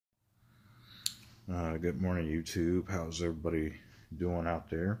Good morning, YouTube. How's everybody doing out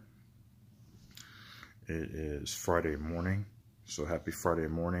there? It is Friday morning, so happy Friday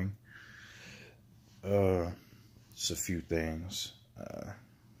morning. Just a few things.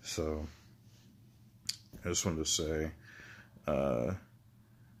 So I just wanted to say that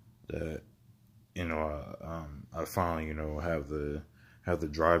I finally have the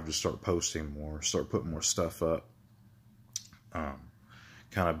drive to start posting more, start putting more stuff up.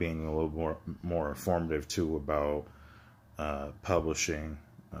 Kind of being a little more informative too about publishing,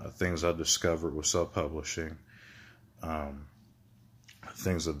 things I discovered with self-publishing,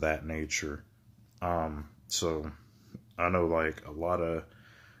 things of that nature. So I know like a lot of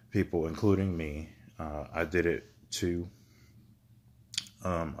people, including me, I did it too.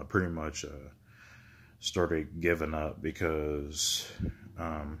 I pretty much started giving up because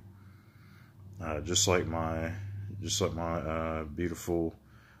just like my beautiful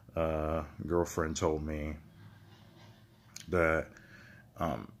girlfriend told me that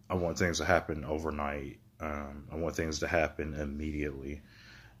I want things to happen overnight. I want things to happen immediately,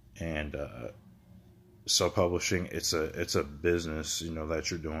 and self-publishing, it's a business, that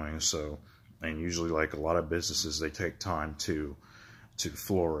you're doing. So, and usually, like a lot of businesses, they take time to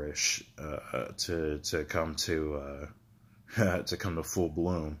flourish, to come to to come to full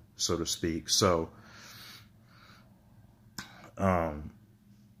bloom, so to speak. So,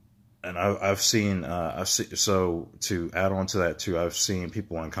 and I've seen, so to add on to that too, I've seen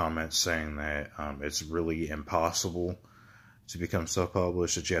people in comments saying that it's really impossible to become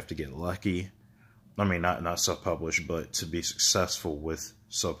self-published, that you have to get lucky. I mean, not self-published, but to be successful with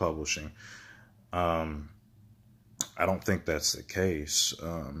self-publishing. I don't think that's the case.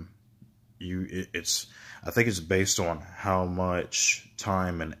 I think it's based on how much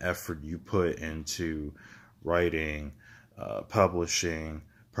time and effort you put into writing, publishing,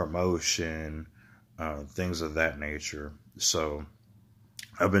 promotion, things of that nature. So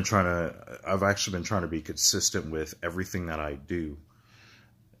I've actually been trying to be consistent with everything that I do,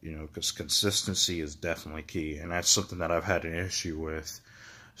 because consistency is definitely key, and that's something that I've had an issue with.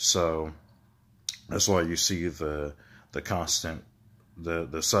 So that's why you see the constant,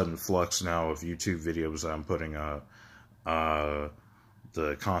 the sudden flux now of YouTube videos that I'm putting up,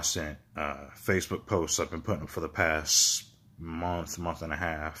 the constant Facebook posts I've been putting up for the past month and a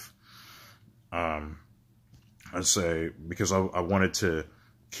half. I'd say because I wanted to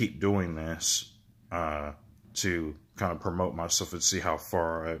keep doing this to kind of promote myself and see how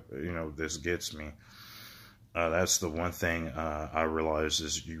far this gets me. That's the one thing I realized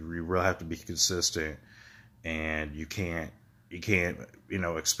is you really have to be consistent, and you can't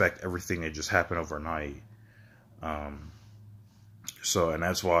expect everything to just happen overnight. So, and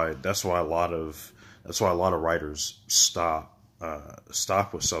that's why a lot of writers stop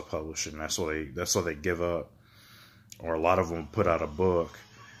with self-publishing. That's why they give up, or a lot of them put out a book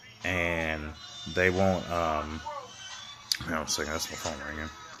and they won't. Hang on a second, that's my phone ringing.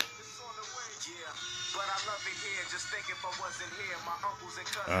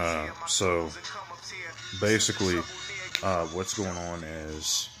 So basically, what's going on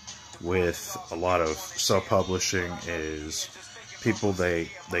is with a lot of self-publishing is people they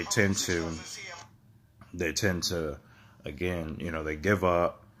tend to again, they give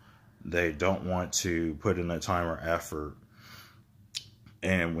up. They don't want to put in the time or effort.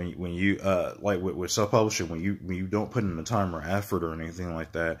 And when you like with self-publishing, when you don't put in the time or effort or anything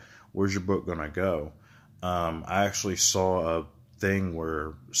like that, where's your book gonna go? I actually saw a thing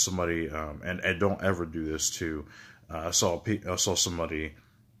where somebody and don't ever do this too. I saw somebody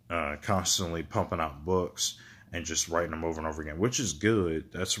constantly pumping out books and just writing them over and over again, which is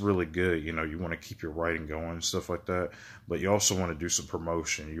good. That's really good. You want to keep your writing going and stuff like that. But you also want to do some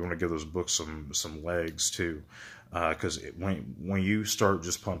promotion. You want to give those books some legs too. Because when you start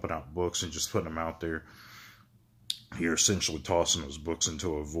just pumping out books and just putting them out there, you're essentially tossing those books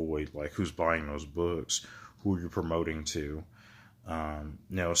into a void. Like, who's buying those books? Who are you promoting to?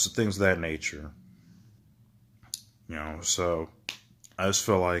 So things of that nature. So I just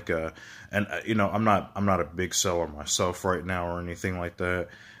feel like, and I'm not a big seller myself right now or anything like that.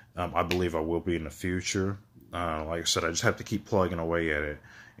 I believe I will be in the future. Like I said, I just have to keep plugging away at it.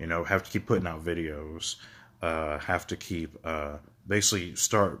 Have to keep putting out videos. Have to keep basically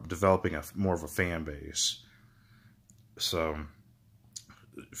start developing more of a fan base. So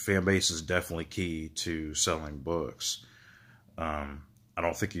fan base is definitely key to selling books. I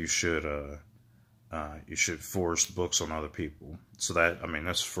don't think you should force books on other people. So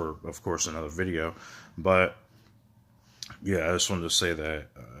that's for, of course, another video. But yeah, I just wanted to say that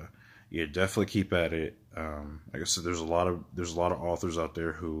yeah, definitely keep at it. Like I said, there's a lot of authors out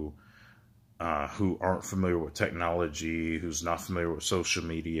there who who aren't familiar with technology, who's not familiar with social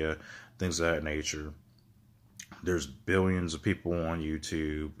media, things of that nature. There's billions of people on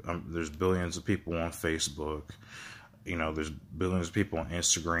YouTube. There's billions of people on Facebook. You know, there's billions of people on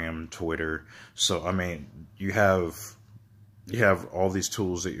Instagram, Twitter. So, I mean, you have all these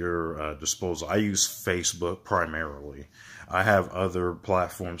tools at your disposal. I use Facebook primarily. I have other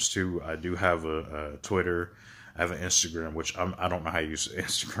platforms too. I do have a Twitter. I have an Instagram, which I don't know how to use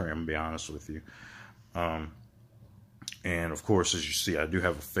Instagram, to be honest with you. And of course, as you see, I do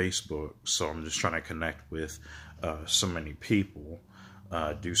have a Facebook. So I'm just trying to connect with so many people,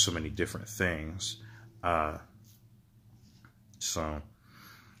 do so many different things. So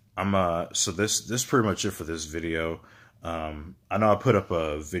this is pretty much it for this video. I know I put up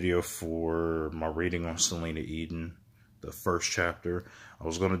a video for my reading on Selena Eden, the first chapter. I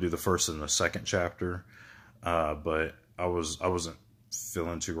was going to do the first and the second chapter, but I wasn't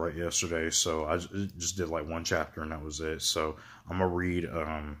feeling too right yesterday, so I just did like one chapter and that was it. So I'm gonna read.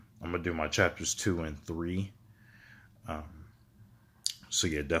 I'm gonna do my chapters 2 and 3. So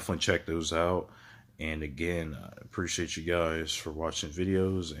yeah, definitely check those out. And again, I appreciate you guys for watching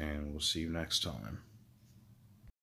videos, and we'll see you next time.